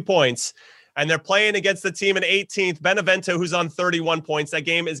 32 points, and they're playing against the team in 18th, Benevento, who's on 31 points. That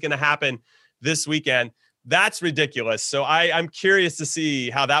game is going to happen this weekend. That's ridiculous. So I'm curious to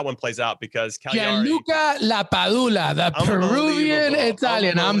see how that one plays out because Cagliari. Gianluca Lapadula, the Peruvian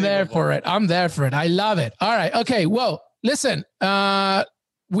Italian. I'm there for it. I love it. All right. Okay. Well, listen,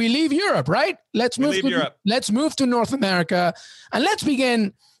 we leave Europe, right? Let's move to North America, and let's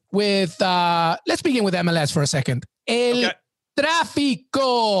begin with MLS for a second. El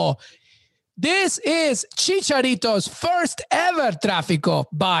Tráfico. This is Chicharito's first ever Tráfico,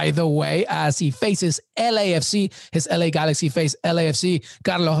 by the way, as he faces LAFC. His LA Galaxy face LAFC.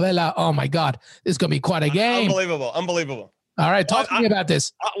 Carlos Vela, oh my God, this is going to be quite a game. Unbelievable. All right, talk to me about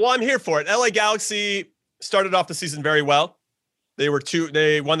this. Well, I'm here for it. LA Galaxy started off the season very well. They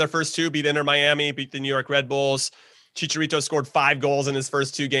won their first 2, beat Inter Miami, beat the New York Red Bulls. Chicharito scored 5 goals in his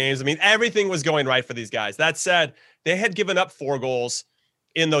first 2 games. Everything was going right for these guys. That said, they had given up 4 goals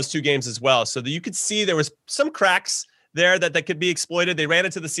in those 2 games as well. So that you could see there was some cracks there that could be exploited. They ran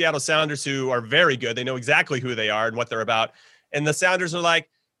into the Seattle Sounders, who are very good. They know exactly who they are and what they're about. And the Sounders are like,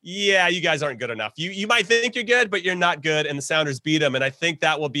 yeah, you guys aren't good enough. You might think you're good, but you're not good. And the Sounders beat them. And I think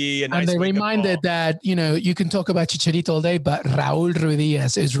that will be a nice. And they reminded that, you can talk about Chicharito all day, but Raul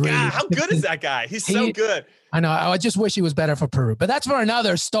Ruiz is really. God, how good is that guy? He's so good. I know. I just wish he was better for Peru, but that's for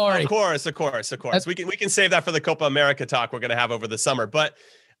another story. Of course. We can save that for the Copa America talk we're going to have over the summer. But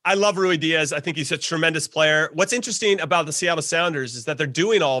I love Rui Diaz. I think he's a tremendous player. What's interesting about the Seattle Sounders is that they're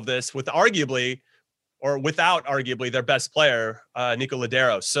doing all of this without arguably their best player, Nico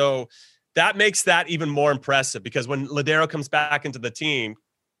Lodeiro. So that makes that even more impressive, because when Lodeiro comes back into the team,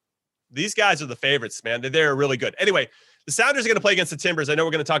 these guys are the favorites, man. They're really good. Anyway, the Sounders are going to play against the Timbers. I know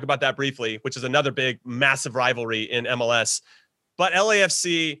we're going to talk about that briefly, which is another big, massive rivalry in MLS. But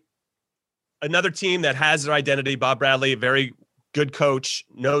LAFC, another team that has their identity. Bob Bradley, a very good coach,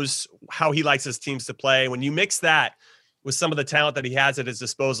 knows how he likes his teams to play. When you mix that with some of the talent that he has at his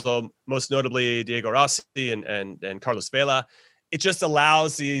disposal, most notably Diego Rossi and Carlos Vela, it just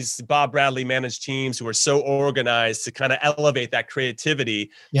allows these Bob Bradley managed teams who are so organized to kind of elevate that creativity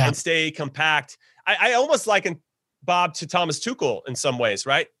and stay compact. I almost liken Bob to Thomas Tuchel in some ways,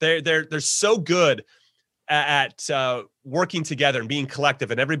 right? They're so good at working together and being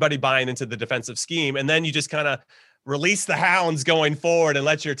collective and everybody buying into the defensive scheme. And then you just kind of release the hounds going forward and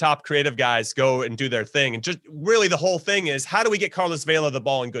let your top creative guys go and do their thing. And just really the whole thing is, how do we get Carlos Vela the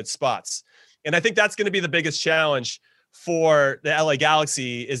ball in good spots? And I think that's going to be the biggest challenge for the LA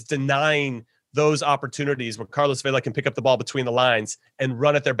Galaxy, is denying those opportunities where Carlos Vela can pick up the ball between the lines and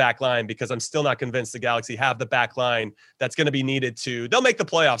run at their back line, because I'm still not convinced the Galaxy have the back line that's going to be needed they'll make the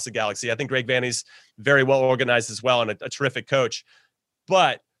playoffs, the Galaxy. I think Greg Vanney's very well organized as well and a terrific coach,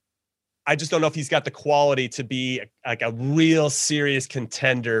 but I just don't know if he's got the quality to be like a real serious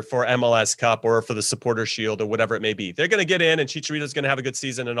contender for MLS Cup or for the Supporter Shield or whatever it may be. They're going to get in, and Chicharito's going to have a good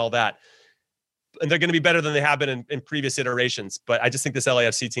season and all that. And they're going to be better than they have been in previous iterations. But I just think this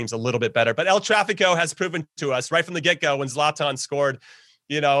LAFC team's a little bit better. But El Tráfico has proven to us right from the get-go, when Zlatan scored,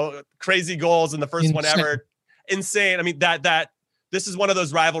 crazy goals in the first one ever. Insane. I mean, this is one of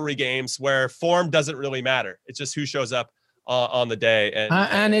those rivalry games where form doesn't really matter. It's just who shows up on the day.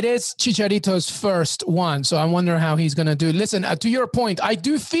 And it is Chicharito's first one. So I wonder how he's going to do. Listen, to your point, I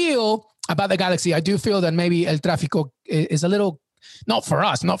do feel about the Galaxy, I do feel that maybe El Tráfico is a little, not for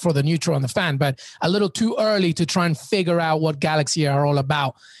us, not for the neutral and the fan, but a little too early to try and figure out what Galaxy are all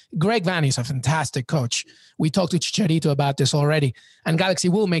about. Greg Vanney is a fantastic coach. We talked to Chicharito about this already, and Galaxy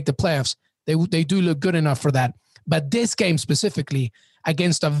will make the playoffs. They do look good enough for that. But this game specifically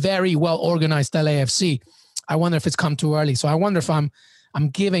against a very well-organized LAFC, I wonder if it's come too early. So I wonder if I'm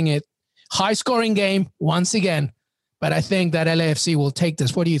giving it high-scoring game once again, but I think that LAFC will take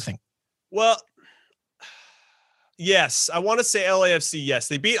this. What do you think? Well, yes, I want to say LAFC, yes.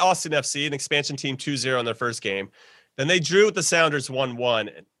 They beat Austin FC, an expansion team, 2-0 in their first game. Then they drew with the Sounders 1-1.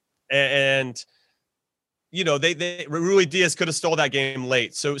 And Rui Diaz could have stole that game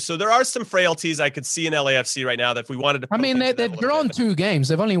late. So there are some frailties I could see in LAFC right now that if we wanted to. I mean, they've drawn 2 games.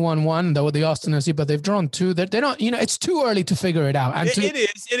 They've only won 1, though, with the Austin FC, but they've drawn 2. They're not, it's too early to figure it out. And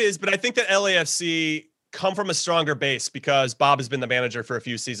it is. But I think that LAFC come from a stronger base because Bob has been the manager for a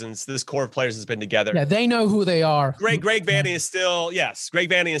few seasons. This core of players has been together. Yeah, they know who they are. Greg Vanney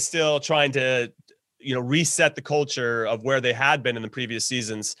is still trying to, reset the culture of where they had been in the previous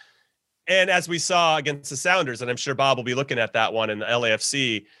seasons. And as we saw against the Sounders, and I'm sure Bob will be looking at that one in the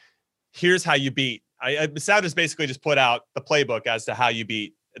LAFC, here's how you beat. The Sounders basically just put out the playbook as to how you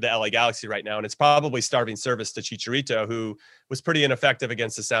beat the LA Galaxy right now. And it's probably starving service to Chicharito, who was pretty ineffective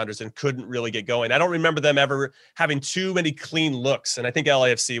against the Sounders and couldn't really get going. I don't remember them ever having too many clean looks. And I think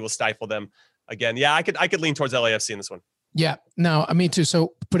LAFC will stifle them again. Yeah, I could lean towards LAFC in this one. Yeah, no, me too.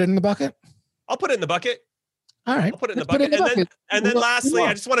 So put it in the bucket. I'll put it in the bucket. All right. I'll put it in the bucket. And then lastly,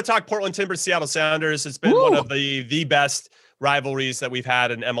 I just want to talk Portland Timbers, Seattle Sounders. It's been one of the best rivalries that we've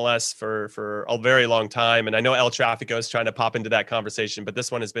had in MLS for a very long time. And I know El Tráfico is trying to pop into that conversation, but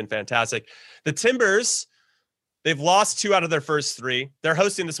this one has been fantastic. The Timbers, they've lost 2 out of their first 3. They're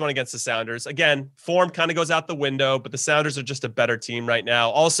hosting this one against the Sounders. Again, form kind of goes out the window, but the Sounders are just a better team right now.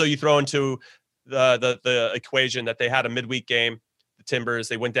 Also, you throw into the equation that they had a midweek game. The Timbers,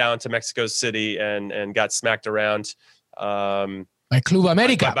 they went down to Mexico City and got smacked around by Club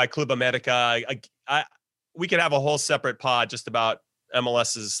America. By Club America. We could have a whole separate pod just about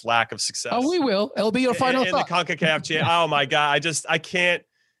MLS's lack of success. Oh, we will. It'll be your final in thought. The CONCACAF champ. Oh my God. I can't.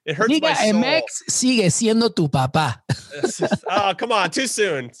 It hurts Liga my soul. MX sigue siendo tu papá. Oh, come on. Too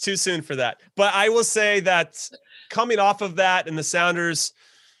soon for that. But I will say that coming off of that and the Sounders,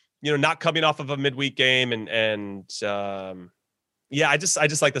 not coming off of a midweek game yeah, I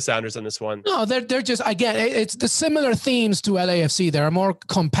just like the Sounders in this one. No, they're just, again, it's the similar themes to LAFC. They're a more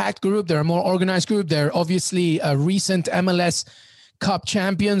compact group. They're a more organized group. They're obviously a recent MLS Cup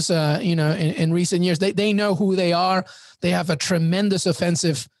champions, in recent years. They know who they are. They have a tremendous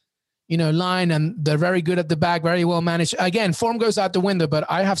offensive, line, and they're very good at the back, very well managed. Again, form goes out the window, but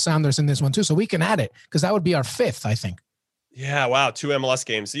I have Sounders in this one too, so we can add it because that would be our fifth, I think. Yeah, wow, 2 MLS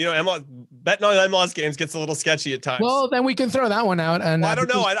games. Betting on MLS games gets a little sketchy at times. Well, then we can throw that one out. And I don't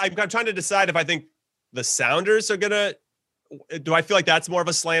know. I'm trying to decide if I think the Sounders are gonna. Do I feel like that's more of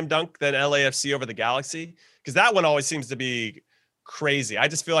a slam dunk than LAFC over the Galaxy? Because that one always seems to be crazy. I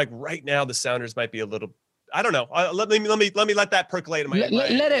just feel like right now the Sounders might be a little. I don't know. Let me let that percolate in my.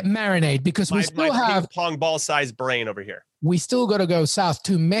 Let it marinate because we still have ping pong ball sized brain over here. We still got to go south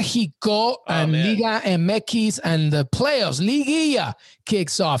to Mexico and Liga MX and the playoffs. Liguilla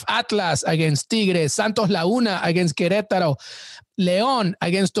kicks off. Atlas against Tigres, Santos Laguna against Querétaro, León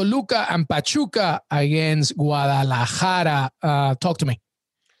against Toluca, and Pachuca against Guadalajara. Talk to me.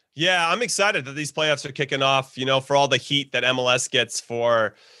 Yeah, I'm excited that these playoffs are kicking off, for all the heat that MLS gets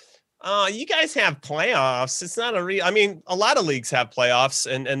for, you guys have playoffs. It's not a lot of leagues have playoffs,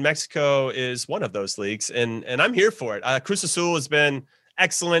 and Mexico is one of those leagues, and I'm here for it. Cruz Azul has been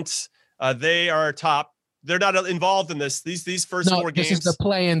excellent. They are top. They're not involved in this. These first 4 games. This is the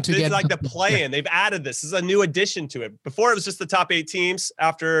play-in to get. It's like the play-in. They've added this. This is a new addition to it. Before it was just the top 8 teams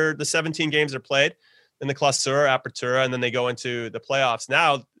after the 17 games are played in the Clausura, Apertura, and then they go into the playoffs.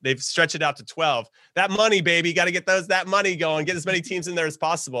 Now they've stretched it out to 12. That money, baby, got to get that money going. Get as many teams in there as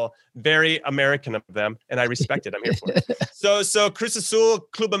possible. Very American of them, and I respect it. I'm here for it. So Cruz Azul,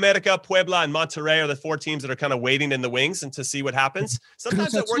 Club America, Puebla, and Monterrey are the 4 teams that are kind of waiting in the wings and to see what happens.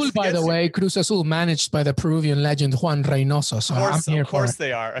 Sometimes Cruz Azul, by the way, Cruz Azul managed by the Peruvian legend Juan Reynoso. So of course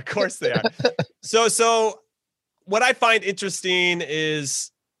they are. Of course they are. So what I find interesting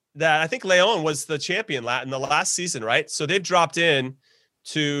is that I think León was the champion in the last season, right? So they've dropped in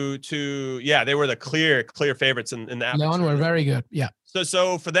to they were the clear favorites in that. León were very good. Yeah.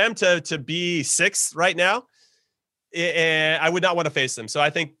 So for them to be 6th right now, I would not want to face them. So I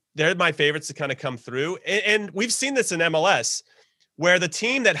think they're my favorites to kind of come through. And we've seen this in MLS where the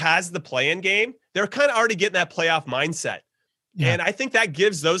team that has the play-in game, they're kind of already getting that playoff mindset. Yeah. And I think that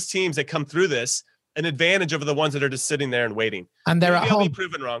gives those teams that come through this an advantage over the ones that are just sitting there and waiting. And they're at home. Be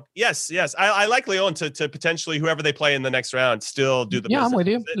proven wrong. Yes. I like León to potentially whoever they play in the next round still do the business. I'm with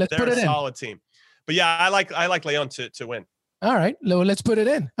you. Let's put it in. They're a solid team. But yeah, I like León to win. All right, let's put it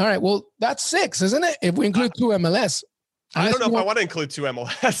in. All right, well, that's 6, isn't it? If we include 2 MLS. I don't know if I want to include 2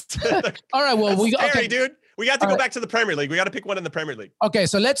 MLS. All right, well, dude. We got to go back to the Premier League. We got to pick one in the Premier League. Okay,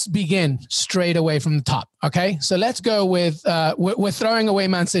 so let's begin straight away from the top. Okay, so let's go with we're throwing away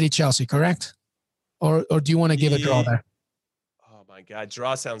Man City, Chelsea, correct? Or do you want to give a draw there? Oh my God,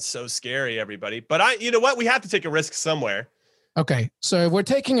 draw sounds so scary, everybody. But you know what? We have to take a risk somewhere. Okay, so if we're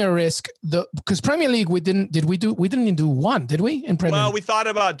taking a risk, because Premier League we didn't even do one, did we? In Premier League? We thought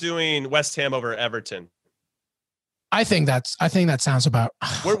about doing West Ham over Everton. I think that sounds about.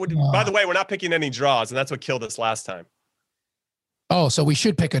 By the way, we're not picking any draws, and that's what killed us last time. Oh, so we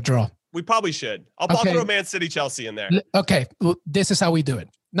should pick a draw. We probably should. I'll throw Man City, Chelsea in there. Okay, well, this is how we do it.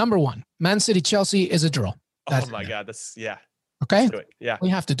 Number 1, Man City, Chelsea is a draw. Oh my God, yeah. Okay, let's do it. Yeah, we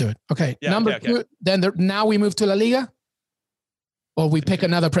have to do it. Okay, yeah, number 2. Then now we move to La Liga, or we pick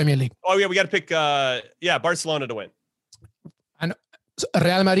another Premier League. Oh yeah, we got to pick. Barcelona to win. And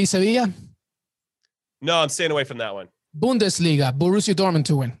Real Madrid, Sevilla. No, I'm staying away from that one. Bundesliga, Borussia Dortmund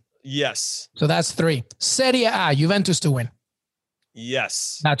to win. Yes. So that's 3. Serie A, Juventus to win.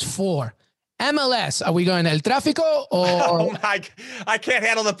 Yes. That's 4. MLS, are we going El Tráfico or? Oh my! I can't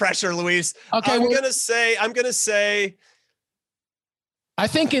handle the pressure, Luis. Okay, I'm gonna say. I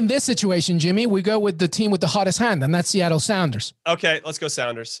think in this situation, Jimmy, we go with the team with the hottest hand, and that's Seattle Sounders. Okay, let's go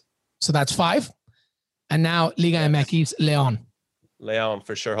Sounders. So that's 5, and now Liga MX, León. León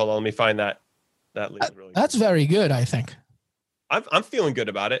for sure. Hold on, let me find that. That's very good, I think. I'm feeling good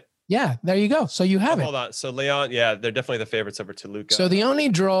about it. Yeah, there you go. So you have it. Hold on. So León, yeah, they're definitely the favorites over Toluca. So the only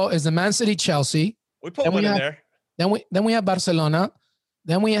draw is the Man City Chelsea. We put one in there. Then we have Barcelona.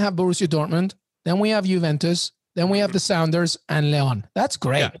 Then we have Borussia Dortmund. Then we have Juventus. Then we have the Sounders and León. That's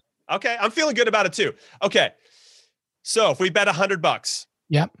great. Yeah. Okay, I'm feeling good about it too. Okay, so if we bet $100,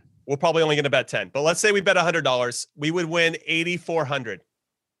 yep, we're probably only going to bet 10. But let's say we bet $100, we would win $8,400.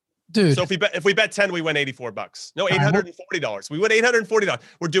 Dude. So if we bet 10, we win $84. No, $840. We win $840.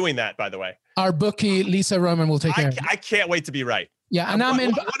 We're doing that, by the way. Our bookie, Lisa Roman, will take care of it. I can't wait to be right. Yeah, and I'm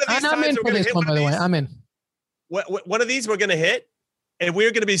in for this one, by the way. I'm in. One of these we're going to hit, And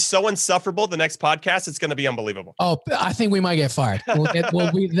we're going to be so insufferable the next podcast. It's going to be unbelievable. Oh, I think we might get fired.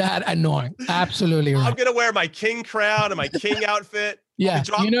 We'll be that annoying. Absolutely right. I'm going to wear my king crown and my king outfit. Yeah,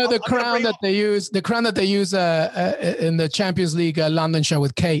 the crown that they use in the Champions League London show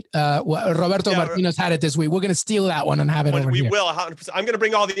with Kate. Roberto Martinez had it this week. We're going to steal that one and have it over here. We will, 100%. I'm going to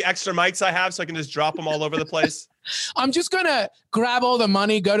bring all the extra mics I have so I can just drop them all over the place. I'm just going to grab all the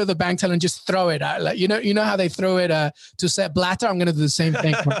money, go to the bank teller, and just throw it out. Like, you know how they throw it to Sepp Blatter? I'm going to do the same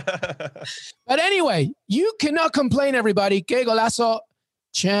thing. But anyway, you cannot complain, everybody. Que Golazo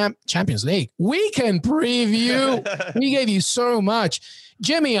Champions League weekend preview. We gave you so much.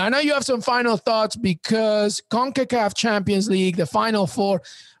 Jimmy, I know you have some final thoughts because CONCACAF Champions League, the Final Four.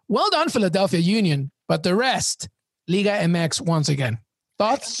 Well done, Philadelphia Union, but the rest, Liga MX once again.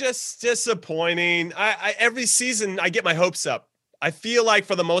 Thoughts? It's just disappointing. I every season I get my hopes up. I feel like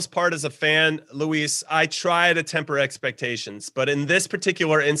for the most part as a fan, Luis, I try to temper expectations, but in this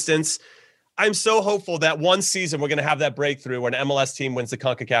particular instance, I'm so hopeful that one season we're going to have that breakthrough where an MLS team wins the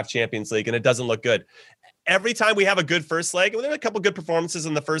CONCACAF Champions League and it doesn't look good. Every time we have a good first leg, and there were a couple good performances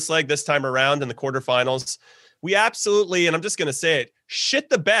in the first leg this time around in the quarterfinals, we absolutely, and I'm just going to say it, shit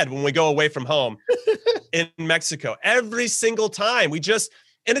the bed when we go away from home in Mexico. Every single time and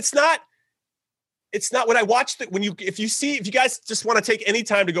it's not when I watched it, if you guys just want to take any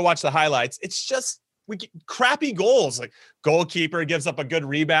time to go watch the highlights, it's just, we get crappy goals. Like goalkeeper gives up a good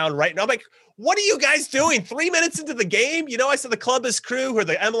rebound right now. I'm like, what are you guys doing? 3 minutes into the game? I said the Columbus Crew, who are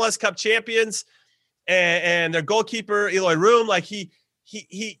the MLS Cup champions, and their goalkeeper Eloy Room, like he's.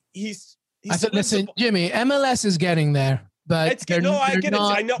 I said, listen, Jimmy, MLS is getting there, but I know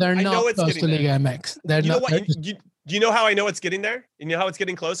it's close to Liga MX. Do you know how I know it's getting there? You know how it's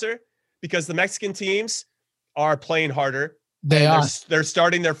getting closer? Because the Mexican teams are playing harder. They're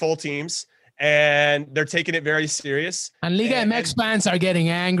starting their full teams. And they're taking it very serious. And Liga MX fans are getting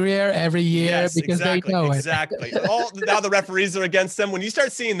angrier every year because they know it. Exactly. Now the referees are against them. When you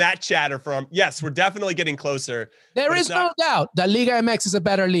start seeing that chatter from, yes, we're definitely getting closer. There is no doubt that Liga MX is a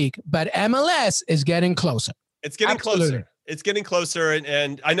better league, but MLS is getting closer. It's getting closer. It's getting closer.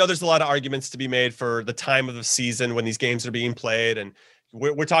 And I know there's a lot of arguments to be made for the time of the season when these games are being played. And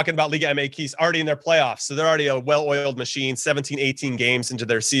we're talking about Liga MX already in their playoffs. So they're already a well-oiled machine, 17, 18 games into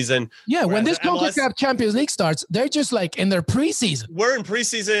their season. Yeah, when this CONCACAF Champions League starts, they're just like in their preseason. We're in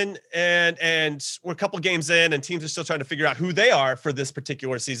preseason and we're a couple games in and teams are still trying to figure out who they are for this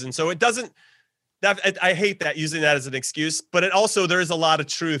particular season. So I hate that, using that as an excuse, but it also, there is a lot of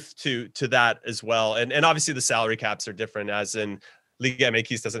truth to that as well. And obviously the salary caps are different, as in Liga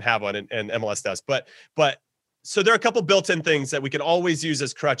MX doesn't have one and MLS does. But so there are a couple built-in things that we can always use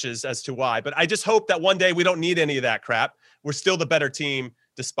as crutches as to why. But I just hope that one day we don't need any of that crap. We're still the better team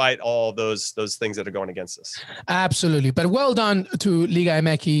despite all those things that are going against us. Absolutely. But well done to Liga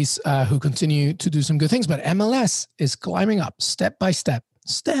MX, who continue to do some good things. But MLS is climbing up step by step.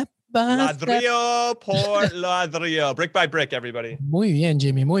 Ladrillo por ladrillo. Brick by brick, everybody. Muy bien,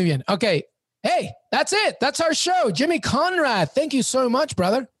 Jimmy. Muy bien. Okay. Hey, that's it. That's our show. Jimmy Conrad, thank you so much,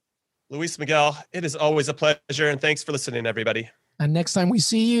 brother. Luis Miguel, it is always a pleasure, and thanks for listening, everybody. And next time we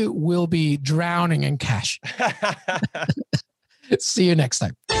see you, we'll be drowning in cash. See you next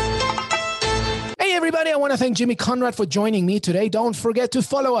time. Hey, everybody. I want to thank Jimmy Conrad for joining me today. Don't forget to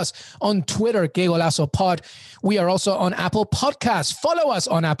follow us on Twitter, Que Golazo Pod. We are also on Apple Podcasts. Follow us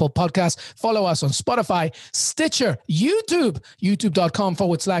on Apple Podcasts. Follow us on Spotify, Stitcher, YouTube,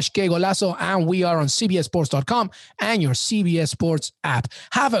 youtube.com/Que Golazo. And we are on CBSSports.com and your CBS Sports app.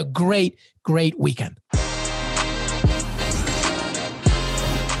 Have a great, great weekend.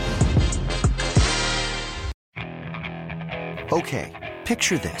 Okay,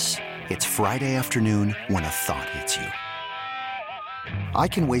 picture this. It's Friday afternoon when a thought hits you. I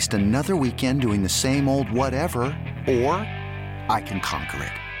can waste another weekend doing the same old whatever, or I can conquer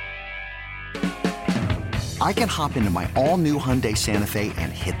it. I can hop into my all-new Hyundai Santa Fe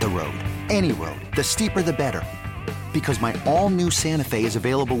and hit the road. Any road. The steeper, the better. Because my all-new Santa Fe is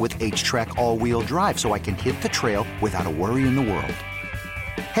available with H-Track all-wheel drive, so I can hit the trail without a worry in the world.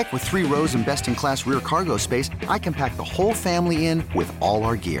 Heck, with 3 rows and best-in-class rear cargo space, I can pack the whole family in with all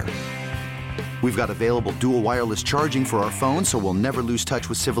our gear. We've got available dual wireless charging for our phones, so we'll never lose touch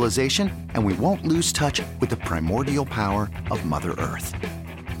with civilization, and we won't lose touch with the primordial power of Mother Earth.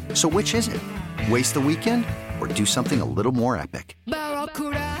 So which is it? Waste the weekend or do something a little more epic?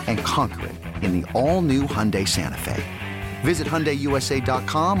 And conquer it in the all-new Hyundai Santa Fe. Visit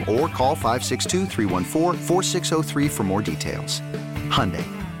HyundaiUSA.com or call 562-314-4603 for more details. Hyundai,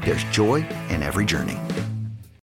 there's joy in every journey.